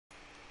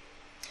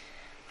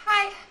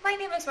my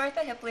name is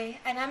Martha Hipley,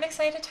 and I'm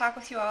excited to talk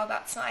with you all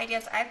about some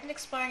ideas I've been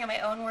exploring in my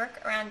own work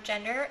around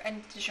gender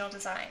and digital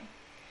design.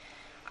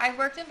 I've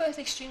worked in both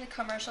extremely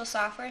commercial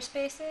software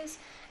spaces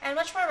and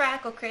much more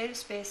radical creative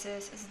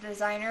spaces as a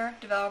designer,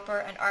 developer,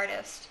 and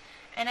artist,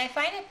 and I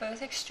find at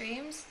both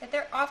extremes that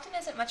there often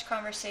isn't much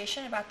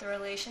conversation about the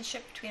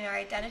relationship between our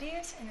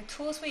identities and the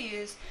tools we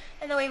use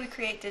and the way we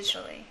create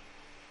digitally.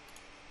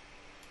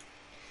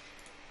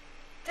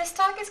 This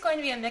talk is going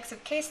to be a mix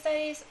of case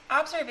studies,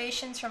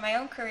 observations from my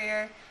own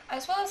career,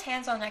 as well as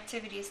hands-on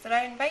activities that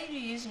I invite you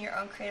to use in your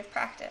own creative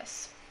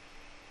practice.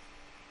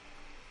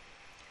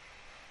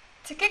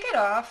 To kick it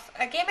off,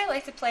 a game I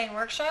like to play in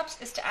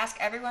workshops is to ask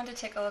everyone to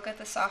take a look at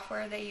the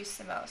software they use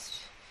the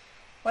most.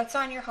 What's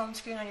on your home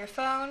screen on your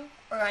phone,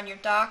 or on your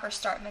dock or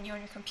start menu on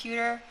your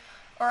computer,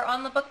 or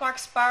on the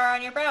bookmarks bar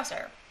on your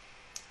browser?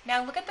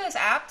 Now look at those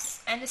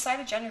apps and decide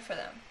a gender for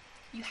them.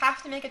 You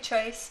have to make a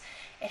choice.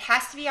 It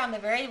has to be on the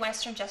very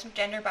Western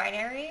gender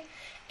binary,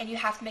 and you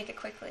have to make it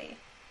quickly.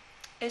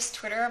 Is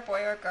Twitter a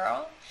boy or a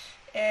girl?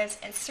 Is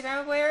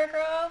Instagram a boy or a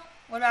girl?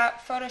 What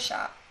about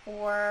Photoshop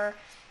or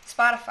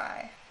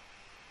Spotify?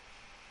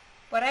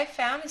 What I've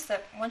found is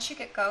that once you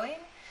get going,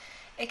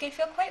 it can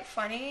feel quite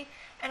funny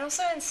and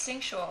also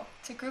instinctual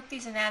to group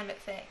these inanimate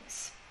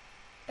things.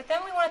 But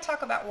then we want to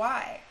talk about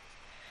why.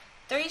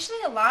 There are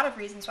usually a lot of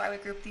reasons why we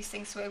group these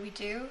things the way we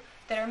do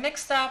that are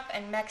mixed up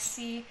and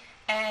messy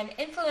and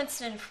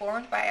influenced and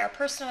informed by our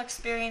personal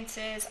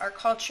experiences, our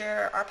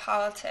culture, our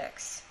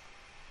politics.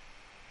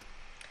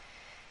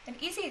 An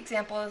easy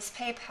example is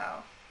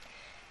PayPal.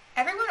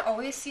 Everyone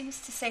always seems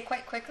to say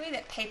quite quickly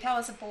that PayPal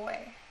is a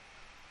boy.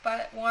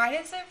 But why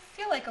does it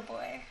feel like a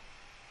boy?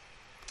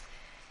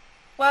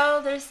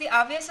 Well, there's the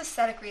obvious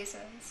aesthetic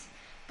reasons.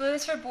 Blue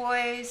is for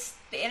boys,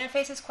 the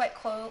interface is quite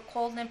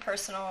cold and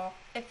impersonal.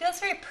 It feels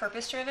very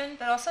purpose-driven,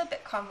 but also a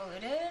bit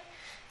convoluted.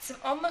 It's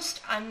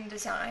almost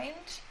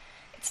undesigned.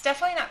 It's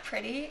definitely not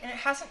pretty, and it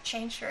hasn't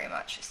changed very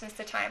much since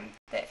the time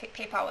that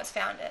PayPal was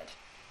founded.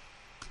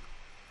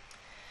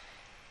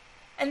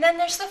 And then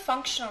there's the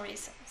functional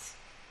reasons.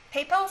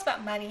 PayPal is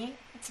about money,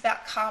 it's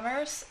about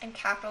commerce and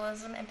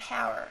capitalism and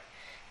power,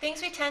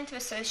 things we tend to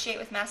associate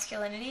with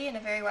masculinity in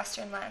a very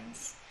Western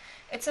lens.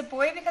 It's a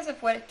boy because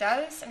of what it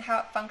does and how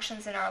it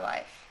functions in our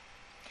life.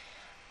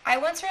 I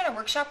once ran a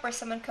workshop where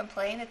someone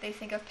complained that they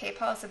think of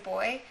PayPal as a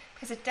boy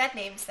because it dead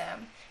names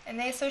them, and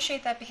they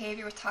associate that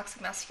behavior with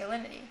toxic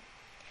masculinity.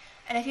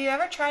 And if you've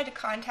ever tried to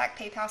contact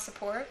PayPal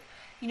support,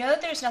 you know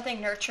that there's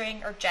nothing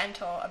nurturing or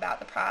gentle about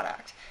the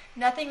product,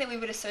 nothing that we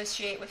would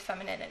associate with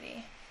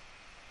femininity.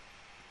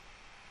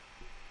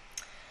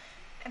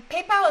 And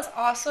PayPal is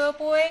also a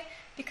boy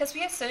because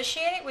we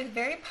associate it with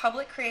very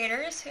public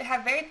creators who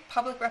have very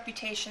public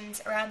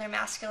reputations around their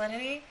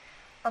masculinity,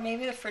 or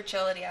maybe the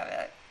fragility of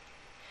it.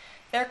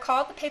 They're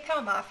called the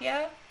PayPal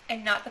Mafia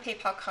and not the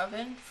PayPal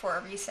Coven for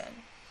a reason.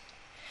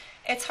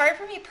 It's hard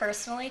for me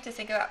personally to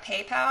think about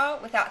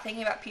PayPal without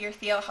thinking about Peter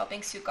Thiel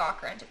helping sue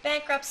Gawker into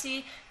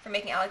bankruptcy for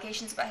making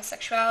allegations about his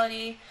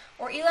sexuality,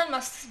 or Elon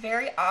Musk's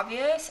very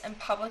obvious and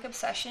public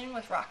obsession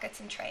with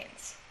rockets and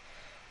trains.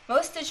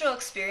 Most digital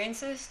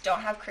experiences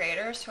don't have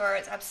creators who are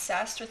as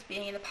obsessed with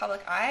being in the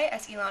public eye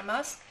as Elon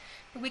Musk,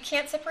 but we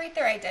can't separate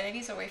their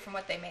identities away from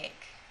what they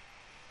make.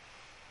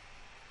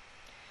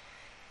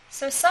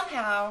 So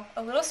somehow,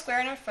 a little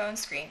square in our phone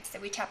screens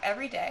that we tap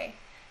every day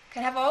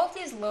can have all of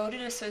these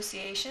loaded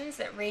associations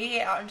that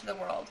radiate out into the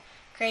world,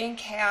 creating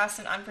chaos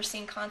and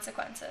unforeseen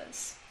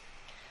consequences.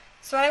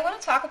 So what I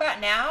want to talk about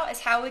now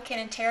is how we can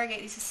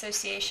interrogate these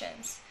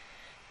associations,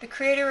 the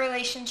creator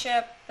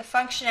relationship, the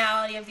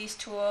functionality of these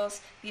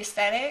tools, the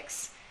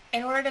aesthetics,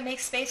 in order to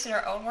make space in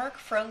our own work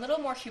for a little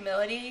more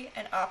humility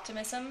and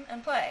optimism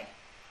and play.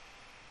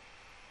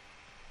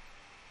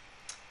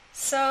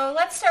 So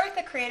let's start with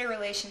the creator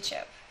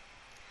relationship.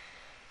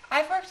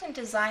 I've worked in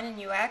design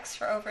and UX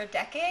for over a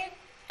decade,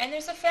 and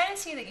there's a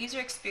fantasy that user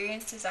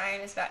experience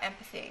design is about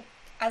empathy,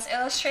 as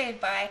illustrated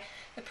by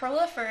the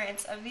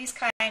proliferance of these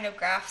kind of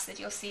graphs that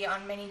you'll see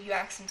on many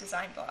UX and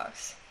design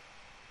blogs.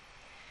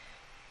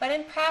 But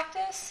in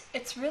practice,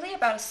 it's really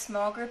about a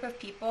small group of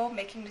people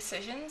making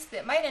decisions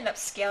that might end up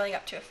scaling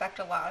up to affect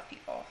a lot of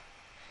people.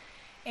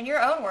 In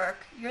your own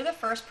work, you're the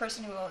first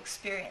person who will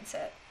experience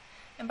it,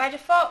 and by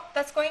default,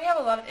 that's going to have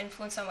a lot of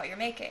influence on what you're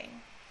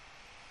making.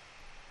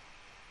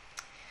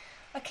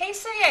 A case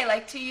study I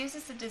like to use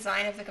is the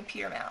design of the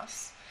computer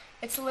mouse.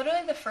 It's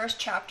literally the first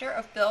chapter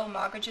of Bill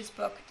Moggridge's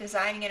book,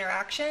 Designing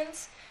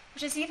Interactions,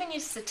 which is even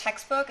used as a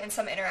textbook in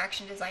some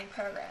interaction design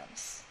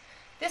programs.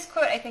 This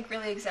quote, I think,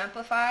 really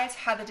exemplifies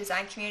how the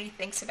design community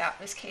thinks about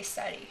this case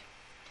study.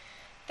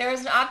 There is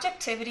an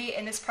objectivity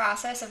in this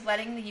process of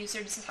letting the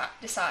user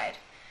decide,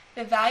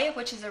 the value of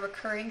which is a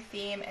recurring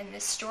theme in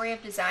this story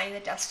of designing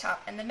the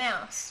desktop and the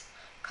mouse.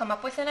 Come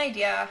up with an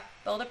idea,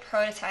 build a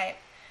prototype,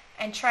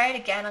 and try it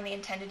again on the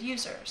intended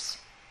users.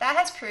 That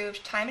has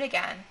proved time and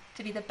again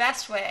to be the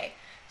best way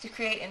to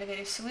create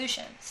innovative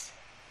solutions.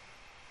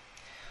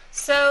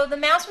 So the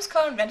mouse was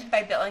co-invented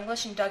by Bill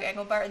English and Doug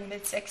Engelbart in the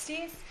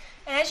mid-60s,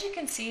 and as you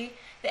can see,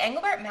 The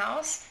Engelbart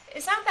mouse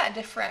is not that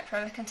different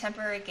from a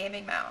contemporary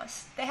gaming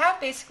mouse. They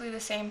have basically the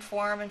same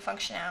form and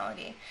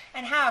functionality,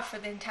 and have for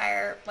the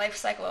entire life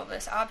cycle of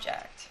this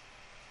object.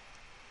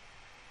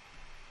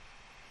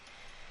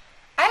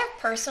 I have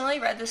personally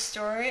read the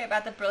story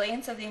about the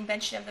brilliance of the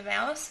invention of the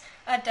mouse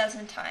a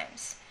dozen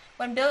times.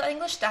 When Bill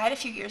English died a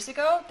few years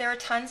ago, there were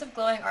tons of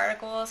glowing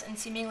articles in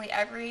seemingly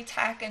every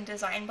tech and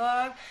design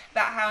blog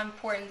about how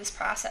important this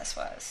process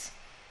was.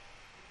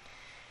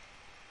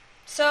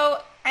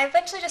 So I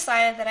eventually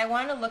decided that I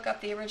wanted to look up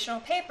the original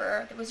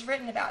paper that was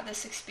written about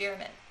this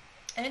experiment.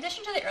 In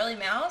addition to the early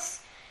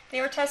mouse,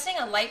 they were testing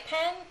a light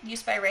pen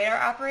used by radar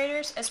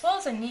operators as well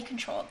as a knee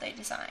control they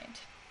designed.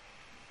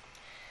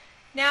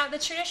 Now, the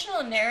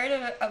traditional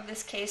narrative of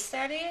this case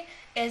study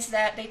is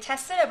that they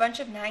tested a bunch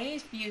of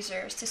naive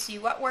users to see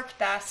what worked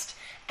best,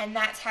 and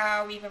that's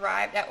how we've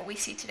arrived at what we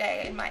see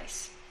today in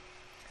mice.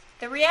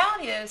 The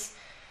reality is,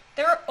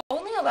 there are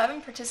only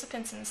 11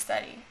 participants in the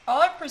study.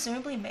 All are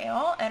presumably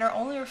male and are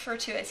only referred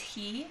to as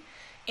he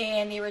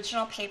in the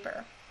original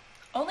paper.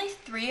 Only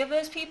 3 of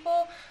those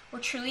people were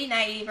truly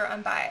naive or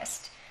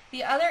unbiased.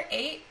 The other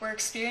 8 were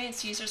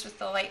experienced users with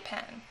the light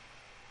pen.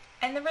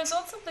 And the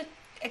results of the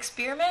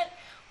experiment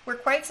were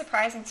quite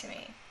surprising to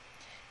me.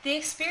 The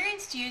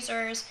experienced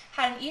users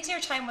had an easier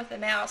time with the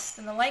mouse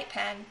than the light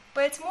pen,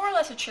 but it's more or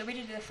less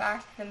attributed to the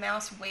fact that the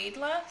mouse weighed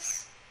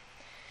less.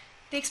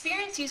 The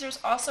experienced users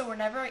also were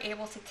never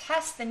able to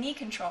test the knee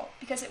control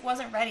because it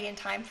wasn't ready in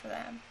time for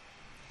them.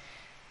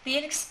 The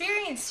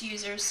inexperienced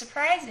users,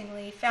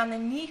 surprisingly, found the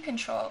knee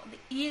control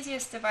the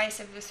easiest device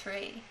of the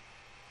 3.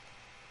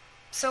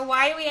 So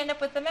why do we end up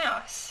with the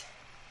mouse?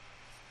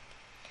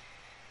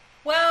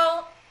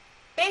 Well,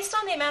 based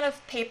on the amount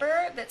of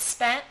paper that's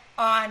spent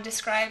on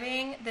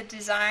describing the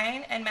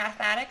design and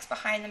mathematics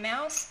behind the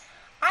mouse,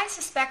 I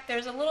suspect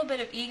there's a little bit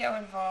of ego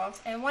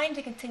involved and wanting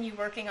to continue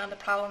working on the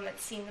problem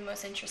that seemed the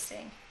most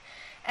interesting.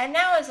 And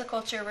now as a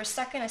culture, we're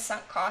stuck in a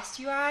sunk cost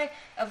UI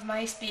of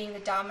mice being the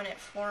dominant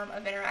form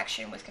of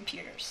interaction with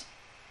computers.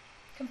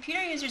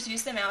 Computer users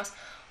use the mouse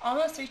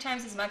almost 3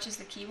 times as much as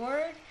the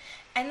keyboard,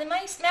 and the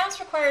mouse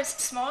requires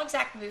small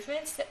exact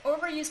movements that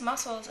overuse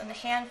muscles in the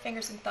hand,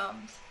 fingers, and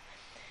thumbs.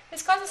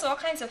 This causes all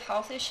kinds of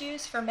health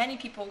issues for many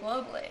people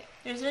globally.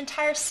 There's an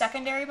entire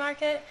secondary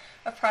market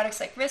of products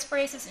like wrist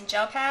braces and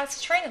gel pads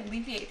to try and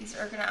alleviate these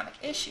ergonomic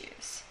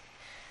issues.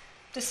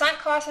 The sunk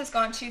cost has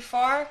gone too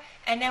far,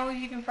 and now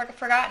we've even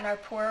forgotten our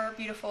poor,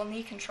 beautiful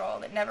knee control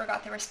that never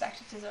got the respect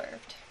it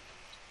deserved.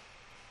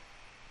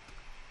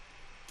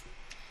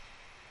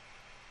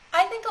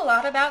 I think a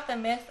lot about the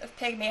myth of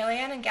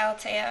Pygmalion and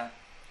Galatea.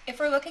 If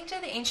we're looking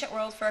to the ancient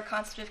world for a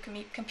concept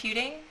of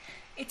computing,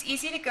 it's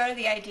easy to go to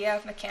the idea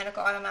of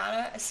mechanical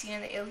automata as seen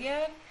in the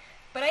Iliad,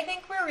 but I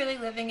think we're really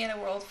living in a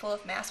world full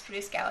of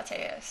mass-produced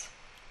Galateas.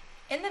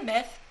 In the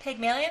myth,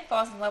 Pygmalion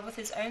falls in love with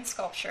his own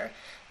sculpture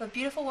of a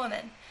beautiful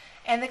woman,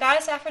 and the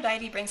goddess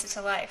Aphrodite brings it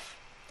to life.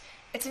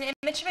 It's an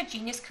image of a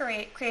genius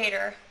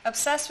creator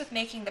obsessed with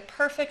making the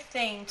perfect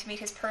thing to meet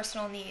his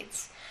personal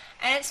needs,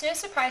 and it's no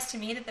surprise to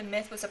me that the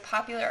myth was a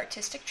popular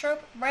artistic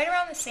trope right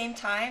around the same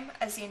time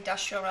as the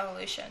Industrial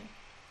Revolution.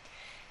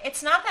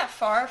 It's not that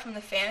far from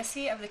the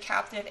fantasy of the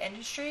captain of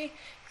industry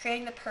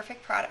creating the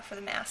perfect product for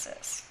the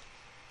masses.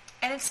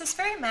 And it's this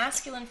very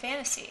masculine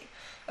fantasy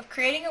of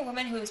creating a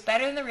woman who is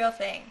better than the real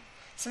thing,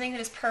 something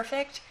that is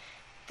perfect,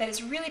 that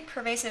is really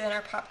pervasive in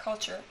our pop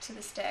culture to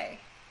this day.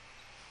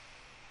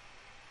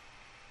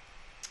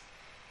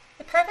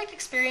 The perfect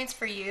experience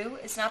for you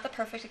is not the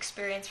perfect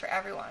experience for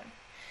everyone.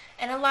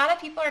 And a lot of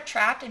people are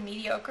trapped in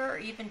mediocre or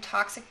even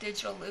toxic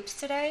digital loops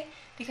today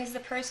because the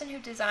person who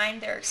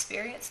designed their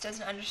experience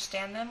doesn't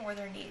understand them or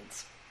their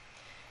needs.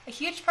 A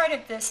huge part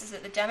of this is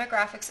that the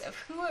demographics of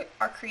who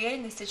are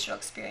creating these digital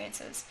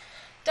experiences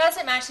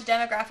doesn't match the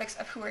demographics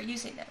of who are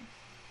using them.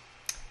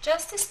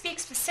 Just to speak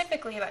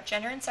specifically about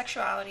gender and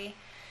sexuality,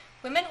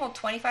 women hold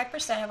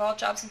 25% of all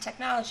jobs in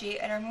technology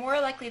and are more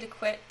likely to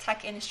quit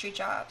tech industry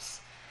jobs.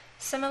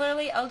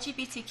 Similarly,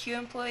 LGBTQ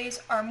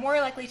employees are more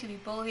likely to be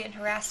bullied and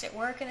harassed at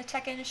work in the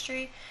tech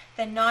industry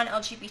than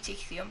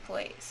non-LGBTQ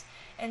employees.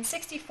 And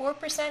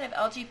 64% of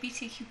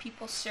LGBTQ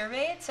people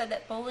surveyed said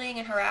that bullying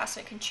and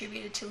harassment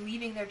contributed to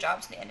leaving their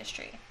jobs in the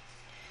industry.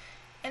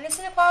 And this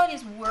inequality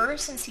is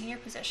worse in senior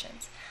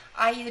positions,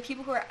 i.e. the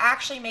people who are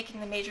actually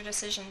making the major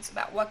decisions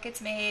about what gets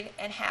made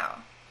and how.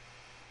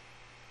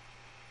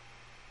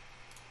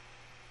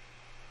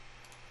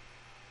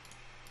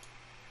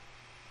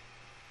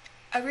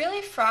 A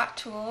really fraught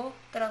tool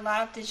that a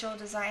lot of digital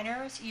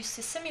designers use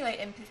to simulate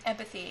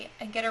empathy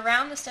and get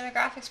around this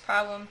demographics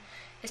problem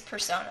is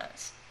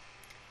personas.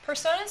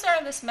 Personas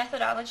are this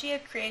methodology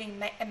of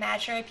creating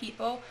imaginary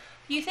people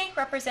who you think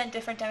represent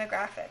different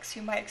demographics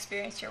who might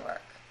experience your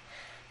work.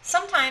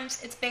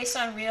 Sometimes it's based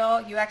on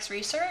real UX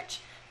research,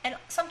 and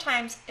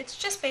sometimes it's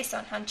just based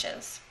on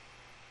hunches.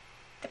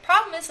 The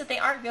problem is that they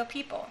aren't real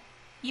people,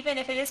 even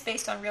if it is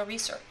based on real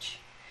research.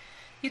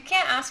 You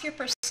can't ask your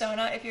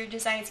persona if your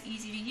design is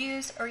easy to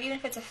use or even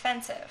if it's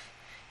offensive.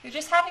 You're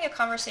just having a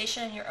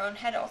conversation in your own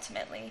head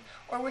ultimately,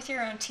 or with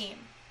your own team.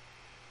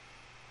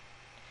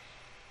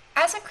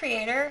 As a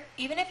creator,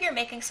 even if you're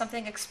making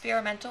something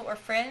experimental or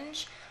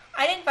fringe,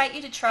 I'd invite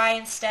you to try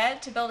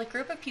instead to build a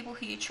group of people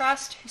who you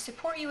trust, who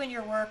support you in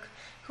your work,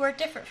 who are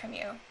different from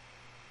you.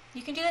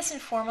 You can do this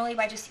informally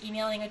by just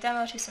emailing a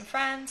demo to some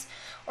friends,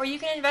 or you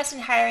can invest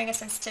in hiring a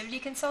sensitivity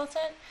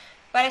consultant,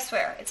 but I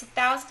swear, it's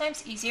 1,000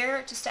 times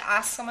easier just to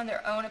ask someone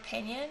their own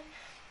opinion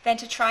than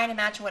to try and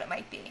imagine what it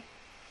might be.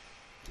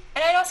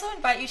 And I'd also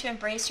invite you to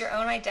embrace your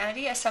own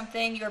identity as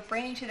something you're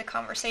bringing to the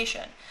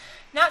conversation,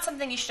 not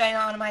something you should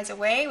anonymize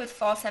away with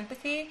false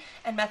empathy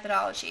and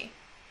methodology.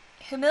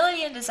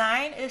 Humility in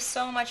design is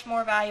so much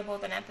more valuable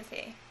than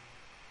empathy.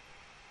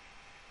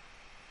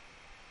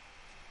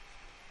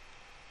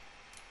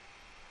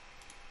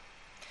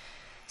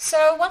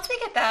 So once we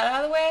get that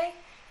out of the way,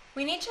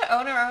 we need to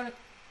own our own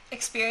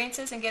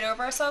experiences and get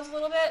over ourselves a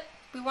little bit.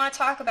 We want to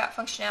talk about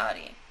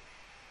functionality.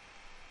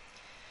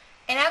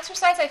 An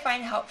exercise I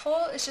find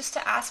helpful is just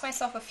to ask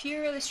myself a few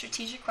really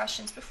strategic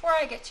questions before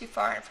I get too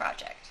far in a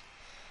project.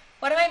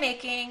 What am I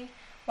making?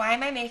 Why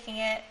am I making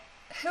it?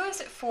 Who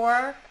is it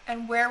for?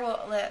 And where will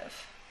it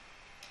live?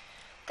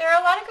 There are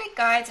a lot of great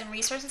guides and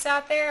resources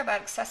out there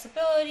about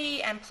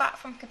accessibility and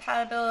platform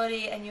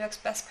compatibility and UX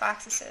best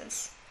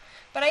practices.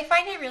 But I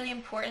find it really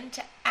important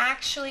to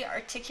actually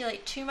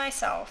articulate to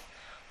myself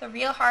the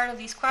real heart of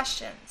these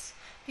questions,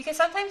 because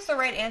sometimes the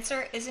right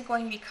answer isn't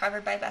going to be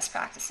covered by best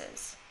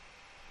practices.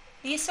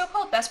 These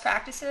so-called best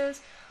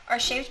practices are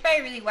shaped by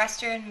a really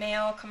Western,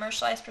 male,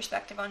 commercialized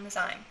perspective on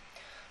design.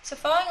 So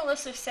following a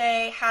list of,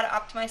 say, how to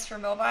optimize for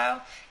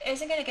mobile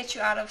isn't going to get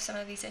you out of some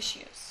of these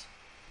issues.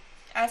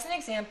 As an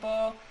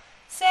example,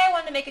 say I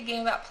want to make a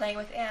game about playing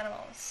with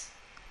animals.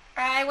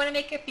 I want to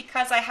make it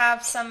because I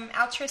have some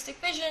altruistic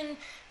vision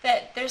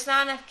that there's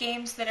not enough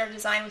games that are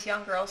designed with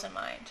young girls in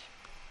mind.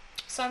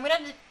 So I'm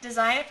going to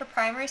design it for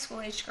primary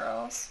school age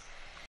girls,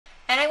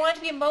 and I want it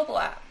to be a mobile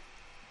app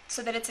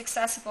so that it's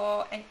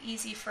accessible and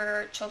easy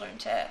for children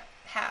to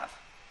have.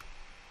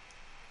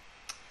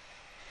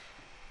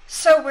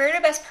 So where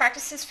do best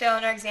practices fail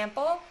in our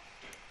example?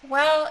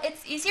 Well,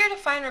 it's easier to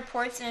find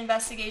reports and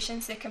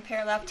investigations that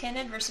compare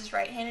left-handed versus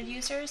right-handed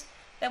users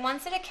than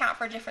ones that account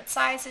for different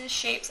sizes,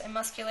 shapes, and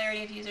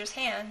muscularity of users'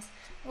 hands,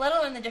 let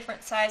alone the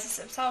different sizes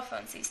of cell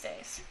phones these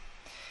days.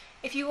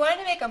 If you wanted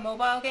to make a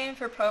mobile game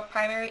for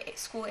primary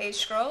school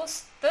age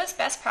girls, those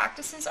best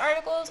practices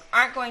articles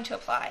aren't going to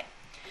apply.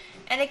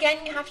 And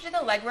again, you have to do the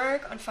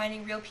legwork on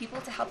finding real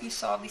people to help you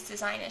solve these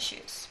design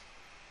issues.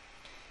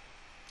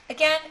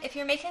 Again, if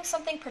you're making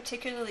something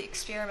particularly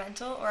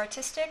experimental or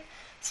artistic,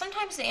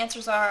 sometimes the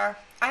answers are,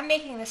 I'm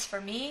making this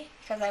for me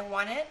because I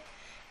want it,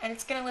 and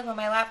it's going to live on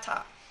my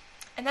laptop.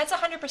 And that's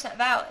 100%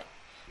 valid.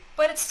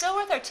 But it's still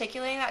worth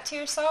articulating that to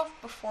yourself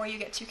before you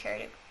get too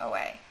carried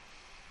away.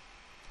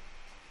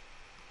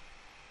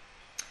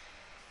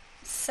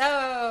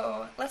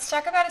 So, let's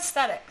talk about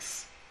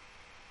aesthetics.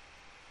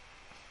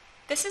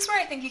 This is where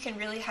I think you can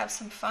really have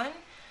some fun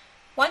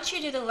once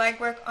you do the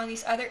legwork on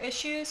these other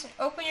issues and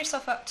open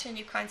yourself up to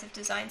new kinds of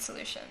design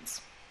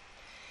solutions.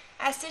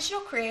 As digital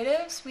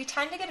creatives, we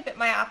tend to get a bit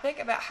myopic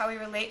about how we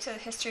relate to the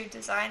history of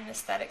design and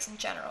aesthetics in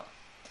general.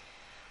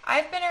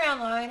 I've been around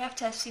long enough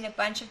to have seen a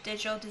bunch of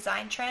digital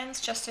design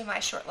trends just in my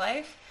short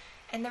life,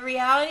 and the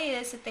reality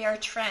is that they are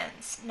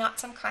trends, not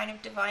some kind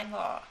of divine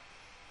law.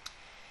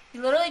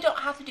 You literally don't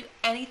have to do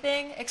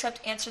anything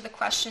except answer the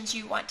questions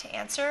you want to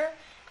answer,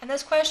 and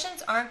those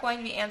questions aren't going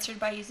to be answered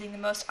by using the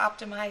most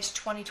optimized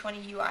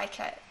 2020 UI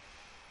kit.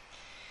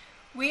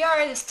 We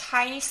are this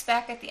tiny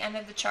speck at the end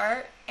of the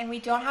chart, and we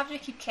don't have to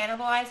keep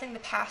cannibalizing the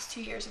past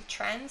 2 years of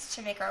trends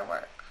to make our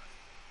work.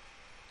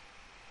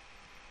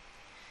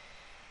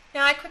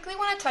 Now, I quickly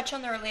want to touch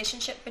on the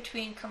relationship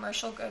between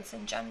commercial goods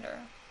and gender.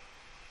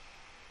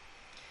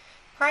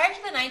 Prior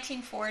to the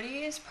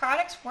 1940s,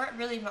 products weren't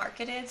really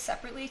marketed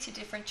separately to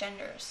different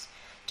genders.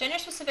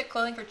 Gender-specific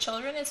clothing for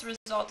children is the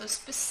result of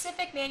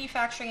specific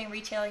manufacturing and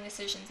retailing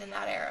decisions in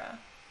that era.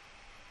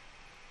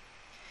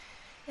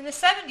 In the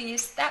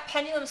 70s, that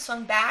pendulum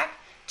swung back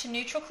to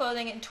neutral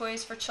clothing and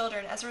toys for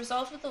children as a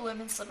result of the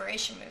women's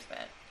liberation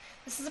movement.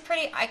 This is a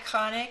pretty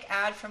iconic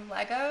ad from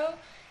Lego.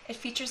 It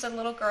features a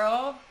little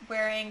girl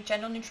wearing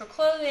gender-neutral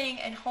clothing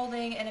and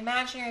holding an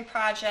imaginary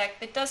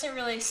project that doesn't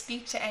really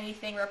speak to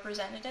anything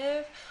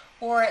representative,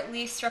 or at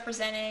least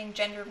representing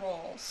gender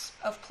roles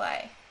of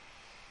play.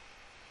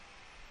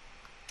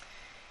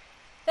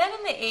 Then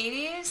in the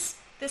 80s,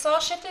 this all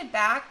shifted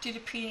back due to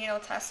prenatal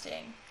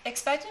testing.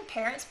 Expectant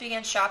parents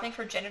began shopping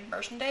for gendered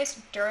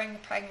merchandise during the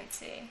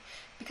pregnancy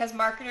because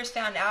marketers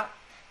found out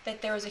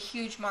that there was a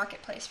huge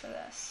marketplace for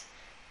this.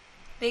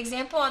 The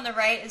example on the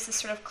right is this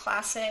sort of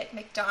classic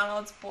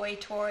McDonald's boy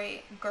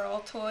toy, girl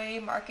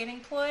toy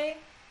marketing ploy.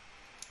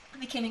 It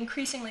became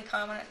increasingly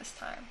common at this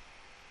time.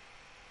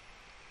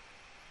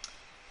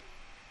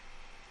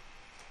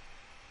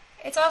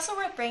 It's also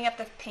worth bringing up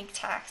the pink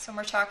tax when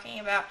we're talking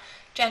about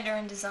gender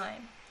and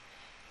design.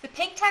 The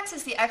pink tax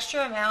is the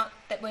extra amount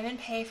that women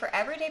pay for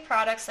everyday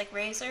products like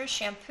razors,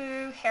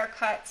 shampoo,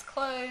 haircuts,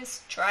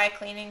 clothes, dry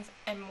cleanings,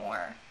 and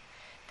more.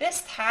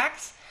 This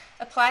tax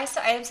applies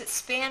to items that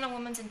span a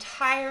woman's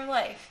entire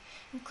life,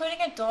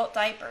 including adult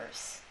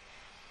diapers.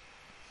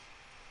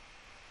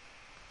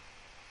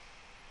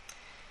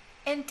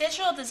 In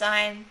digital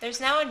design,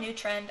 there's now a new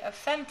trend of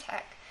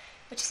femtech,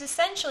 which is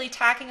essentially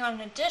tacking on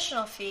an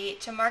additional fee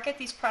to market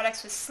these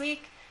products with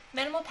sleek,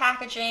 minimal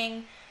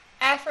packaging,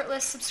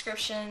 effortless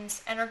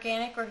subscriptions, and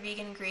organic or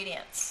vegan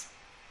ingredients.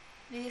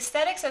 The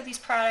aesthetics of these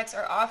products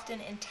are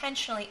often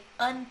intentionally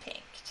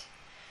unpinked.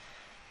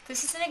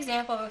 This is an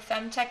example of a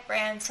femtech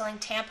brand selling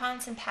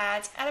tampons and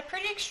pads at a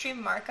pretty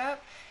extreme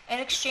markup in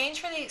exchange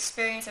for the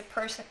experience of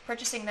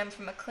purchasing them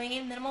from a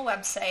clean, minimal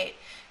website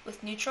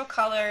with neutral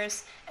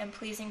colors and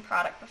pleasing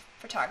product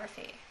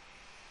photography.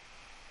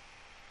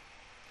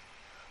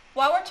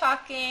 While we're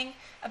talking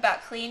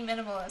about clean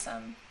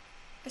minimalism,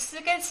 this is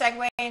a good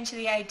segue into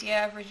the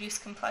idea of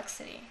reduced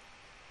complexity.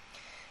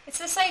 It's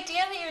this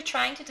idea that you're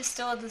trying to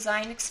distill a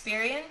design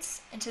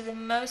experience into the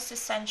most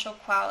essential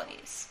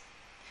qualities.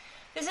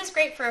 This is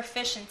great for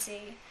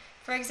efficiency.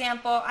 For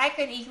example, I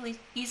could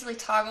easily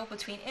toggle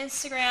between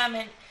Instagram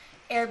and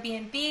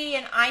Airbnb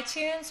and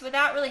iTunes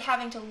without really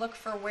having to look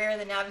for where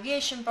the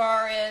navigation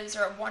bar is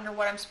or wonder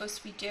what I'm supposed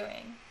to be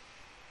doing.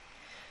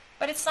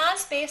 But it's not a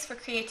space for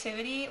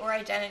creativity or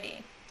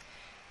identity.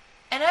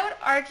 And I would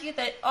argue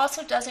that it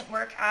also doesn't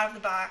work out of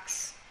the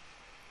box.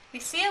 We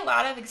see a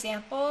lot of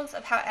examples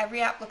of how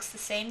every app looks the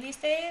same these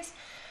days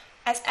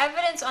as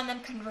evidence on them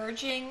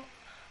converging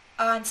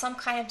on some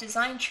kind of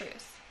design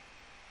truth.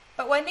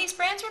 But when these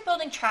brands were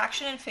building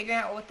traction and figuring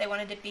out what they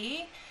wanted to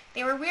be,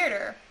 they were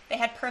weirder. They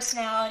had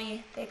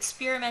personality. They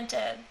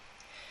experimented.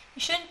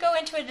 You shouldn't go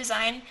into a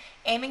design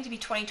aiming to be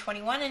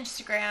 2021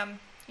 Instagram.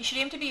 You should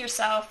aim to be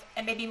yourself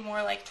and maybe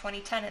more like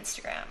 2010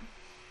 Instagram.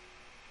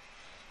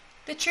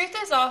 The truth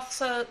is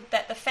also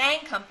that the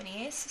FAANG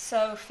companies,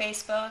 so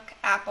Facebook,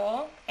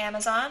 Apple,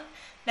 Amazon,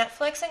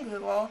 Netflix, and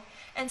Google,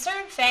 and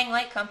certain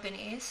FAANG-like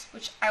companies,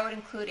 which I would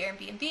include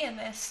Airbnb in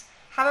this,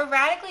 have a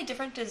radically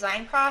different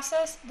design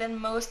process than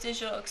most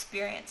digital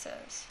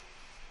experiences.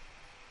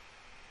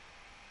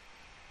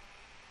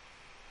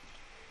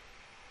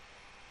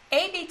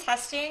 A/B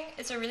testing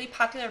is a really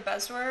popular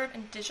buzzword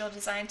in digital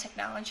design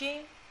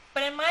technology,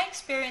 but in my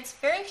experience,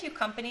 very few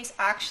companies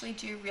actually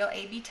do real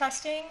A/B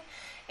testing,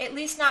 at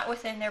least not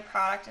within their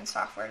product and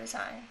software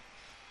design.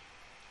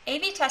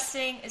 A/B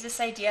testing is this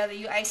idea that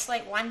you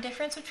isolate one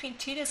difference between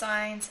two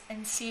designs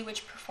and see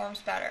which performs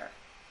better.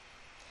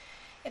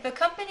 If a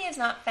company is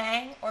not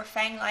FAANG or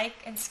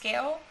FAANG-like in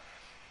scale,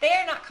 they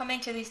are not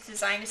coming to these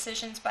design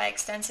decisions by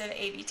extensive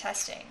A/B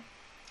testing.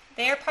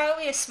 They are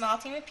probably a small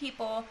team of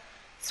people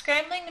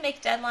scrambling to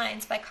make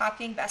deadlines by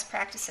copying best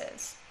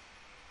practices.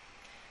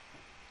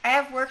 I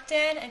have worked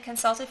in and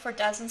consulted for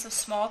dozens of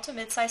small to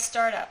mid-sized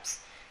startups,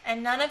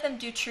 and none of them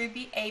do true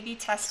A/B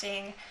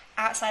testing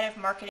outside of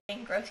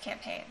marketing growth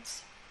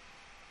campaigns.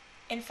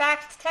 In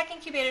fact, tech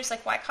incubators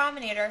like Y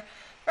Combinator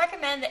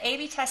recommend that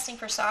A/B testing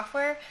for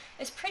software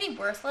is pretty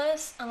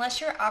worthless unless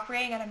you're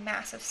operating at a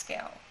massive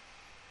scale.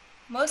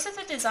 Most of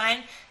the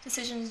design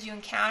decisions you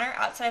encounter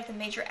outside of the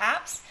major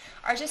apps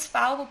are just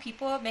fallible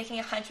people making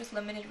a hunch with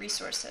limited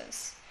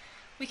resources.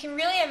 We can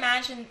really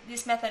imagine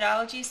these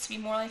methodologies to be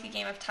more like a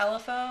game of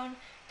telephone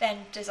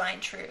than design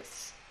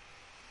truths.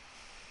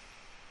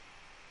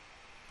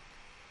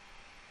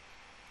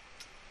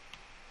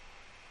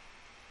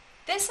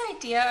 This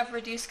idea of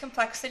reduced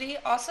complexity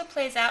also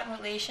plays out in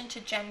relation to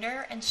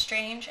gender in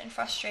strange and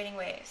frustrating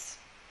ways.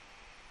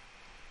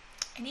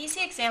 An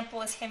easy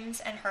example is Hims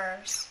and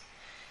Hers.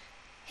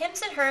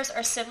 Hims and Hers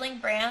are sibling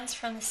brands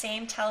from the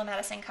same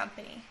telemedicine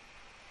company.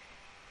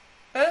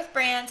 Both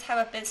brands have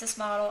a business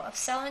model of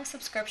selling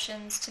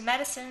subscriptions to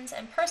medicines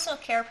and personal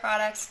care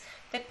products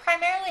that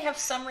primarily have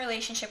some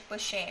relationship with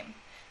shame.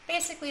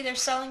 Basically, they're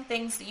selling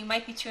things that you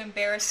might be too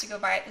embarrassed to go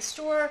buy at the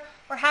store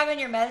or have in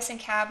your medicine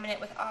cabinet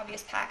with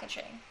obvious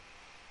packaging.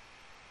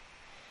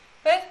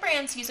 Both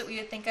brands use what we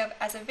would think of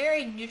as a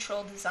very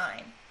neutral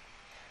design.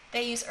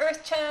 They use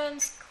earth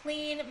tones,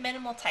 clean,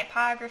 minimal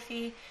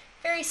typography,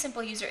 very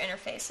simple user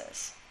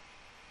interfaces.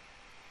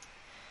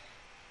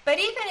 But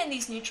even in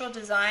these neutral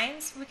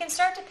designs, we can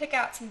start to pick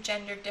out some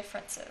gender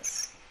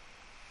differences.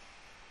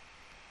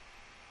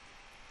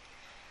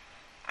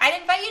 I'd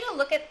invite you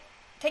to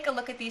take a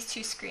look at these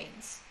two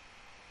screens.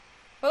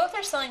 Both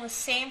are selling the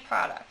same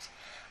product,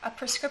 a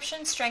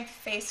prescription strength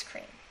face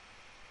cream.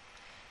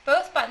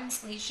 Both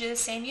buttons lead you to the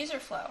same user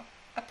flow,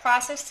 a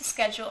process to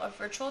schedule a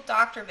virtual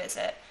doctor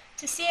visit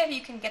to see if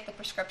you can get the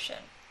prescription.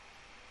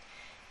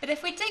 But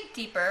if we dig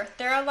deeper,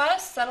 there are a lot of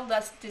subtle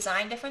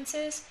design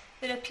differences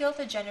that appeal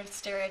to gender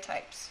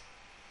stereotypes.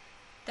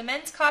 The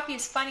men's copy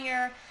is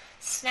funnier,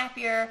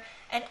 snappier,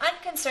 and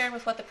unconcerned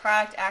with what the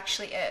product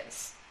actually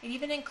is. It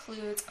even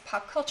includes a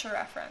pop culture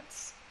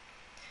reference.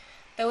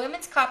 The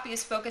women's copy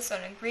is focused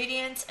on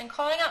ingredients and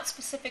calling out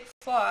specific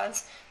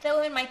flaws that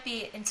women might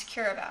be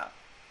insecure about.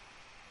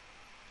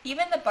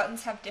 Even the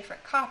buttons have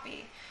different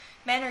copy.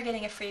 Men are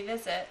getting a free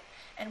visit,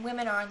 and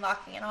women are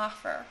unlocking an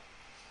offer.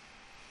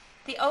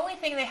 The only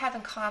thing they have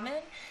in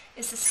common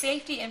is the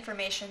safety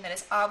information that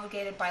is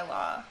obligated by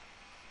law.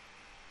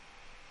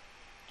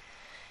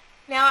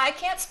 Now, I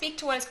can't speak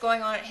to what is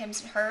going on at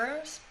Hims and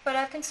Hers, but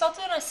I've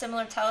consulted on a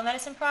similar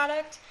telemedicine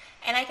product,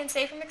 and I can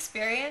say from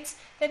experience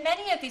that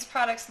many of these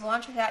products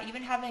launch without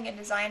even having a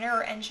designer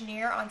or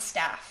engineer on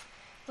staff,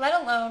 let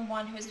alone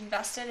one who is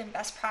invested in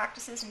best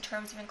practices in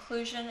terms of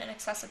inclusion and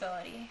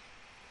accessibility.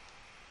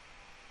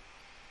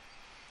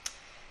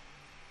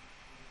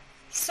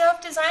 So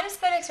if design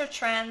aesthetics are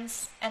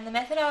trends and the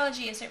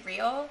methodology isn't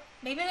real,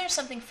 maybe there's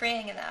something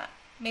freeing in that.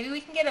 Maybe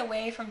we can get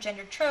away from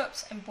gendered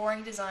tropes and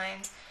boring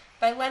designs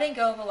by letting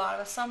go of a lot of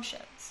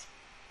assumptions.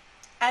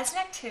 As an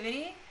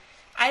activity,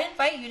 I'd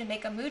invite you to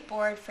make a mood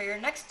board for your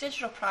next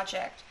digital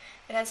project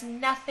that has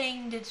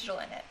nothing digital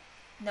in it.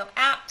 No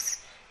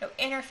apps, no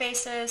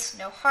interfaces,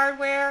 no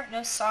hardware,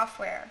 no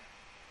software.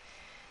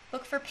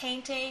 Look for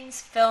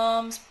paintings,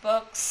 films,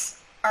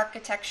 books,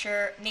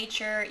 architecture,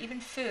 nature,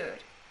 even food.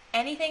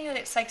 Anything that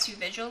excites you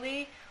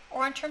visually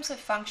or in terms of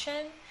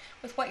function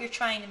with what you're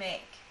trying to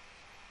make.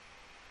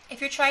 If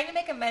you're trying to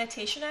make a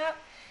meditation app,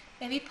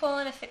 maybe pull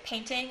in a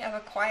painting of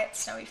a quiet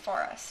snowy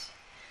forest.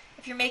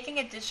 If you're making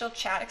a digital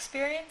chat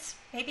experience,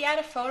 maybe add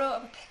a photo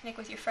of a picnic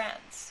with your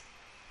friends.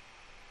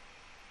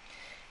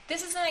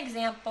 This is an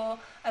example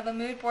of a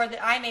mood board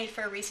that I made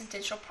for a recent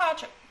digital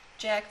project,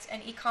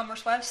 an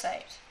e-commerce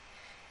website.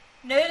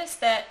 Notice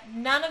that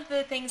none of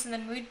the things in the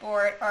mood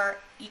board are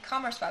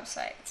e-commerce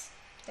websites.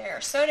 There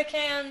are soda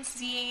cans,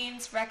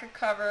 zines, record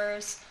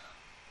covers,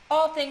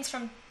 all things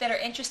that are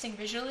interesting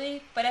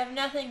visually, but have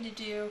nothing to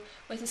do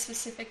with the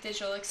specific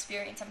digital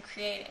experience I'm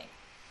creating.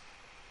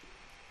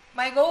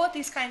 My goal with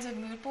these kinds of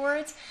mood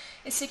boards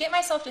is to get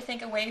myself to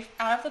think away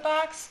out of the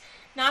box,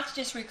 not to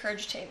just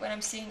regurgitate what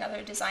I'm seeing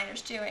other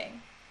designers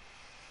doing.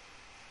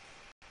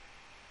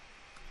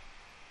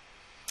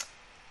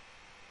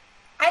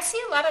 I see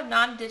a lot of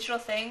non-digital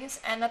things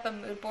end up in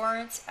mood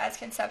boards as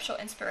conceptual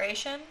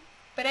inspiration,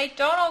 but I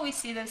don't always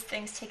see those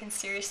things taken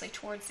seriously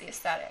towards the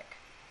aesthetic.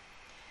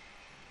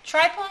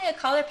 Try pulling a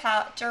color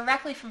palette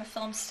directly from a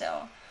film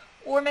still,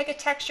 or make a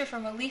texture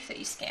from a leaf that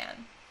you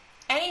scan.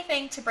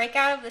 Anything to break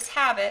out of this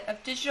habit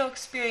of digital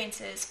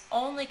experiences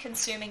only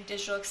consuming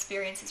digital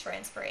experiences for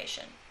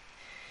inspiration.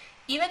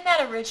 Even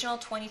that original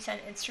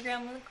 2010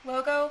 Instagram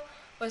logo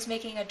was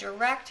making a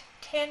direct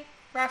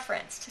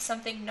reference to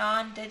something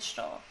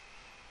non-digital.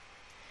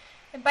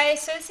 And by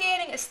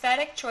associating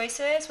aesthetic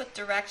choices with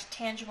direct,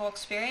 tangible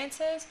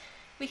experiences,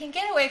 we can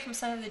get away from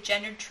some of the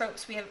gendered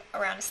tropes we have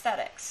around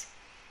aesthetics.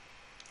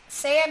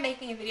 Say I'm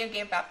making a video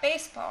game about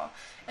baseball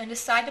and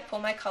decide to pull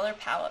my color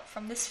palette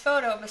from this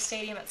photo of a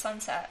stadium at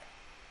sunset.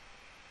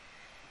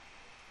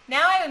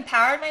 Now I've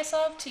empowered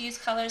myself to use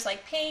colors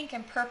like pink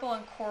and purple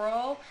and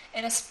coral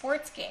in a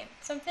sports game,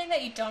 something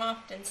that you don't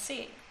often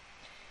see.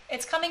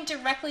 It's coming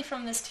directly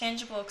from this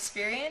tangible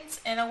experience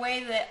in a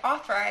way that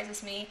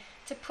authorizes me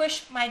to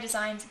push my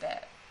designs a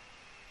bit.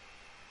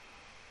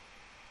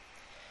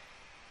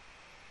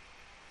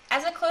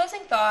 As a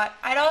closing thought,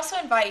 I'd also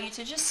invite you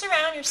to just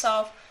surround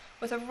yourself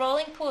with a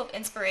rolling pool of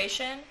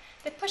inspiration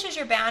that pushes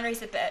your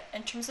boundaries a bit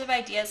in terms of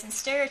ideas and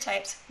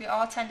stereotypes we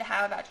all tend to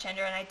have about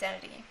gender and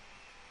identity.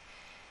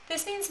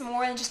 This means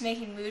more than just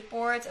making mood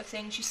boards of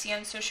things you see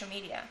on social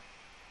media.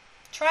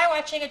 Try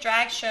watching a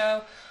drag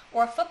show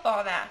or a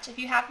football match if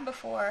you haven't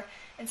before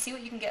and see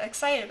what you can get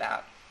excited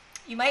about.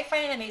 You might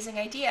find an amazing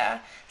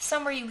idea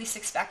somewhere you least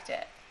expect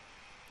it.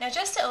 Now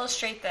just to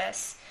illustrate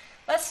this,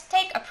 let's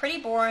take a pretty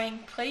boring,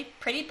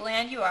 pretty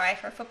bland UI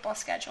for a football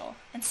schedule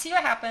and see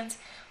what happens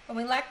when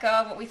we let go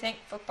of what we think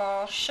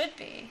football should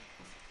be.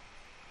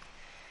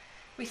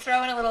 We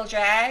throw in a little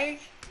drag,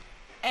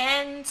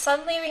 and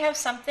suddenly we have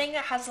something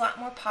that has a lot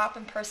more pop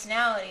and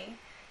personality.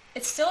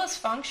 It still is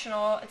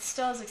functional, it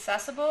still is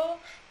accessible,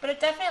 but it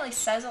definitely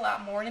says a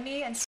lot more to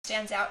me and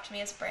stands out to me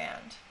as a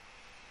brand.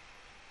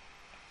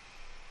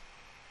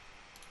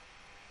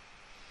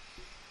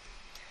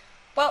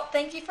 Well,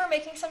 thank you for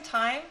making some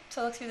time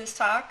to look through this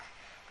talk.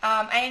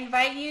 I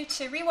invite you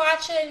to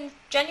rewatch it and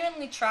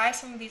genuinely try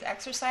some of these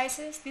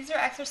exercises. These are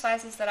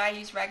exercises that I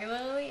use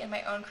regularly in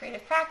my own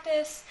creative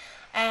practice,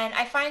 and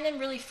I find them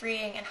really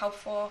freeing and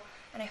helpful,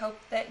 and I hope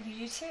that you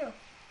do too.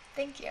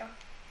 Thank you.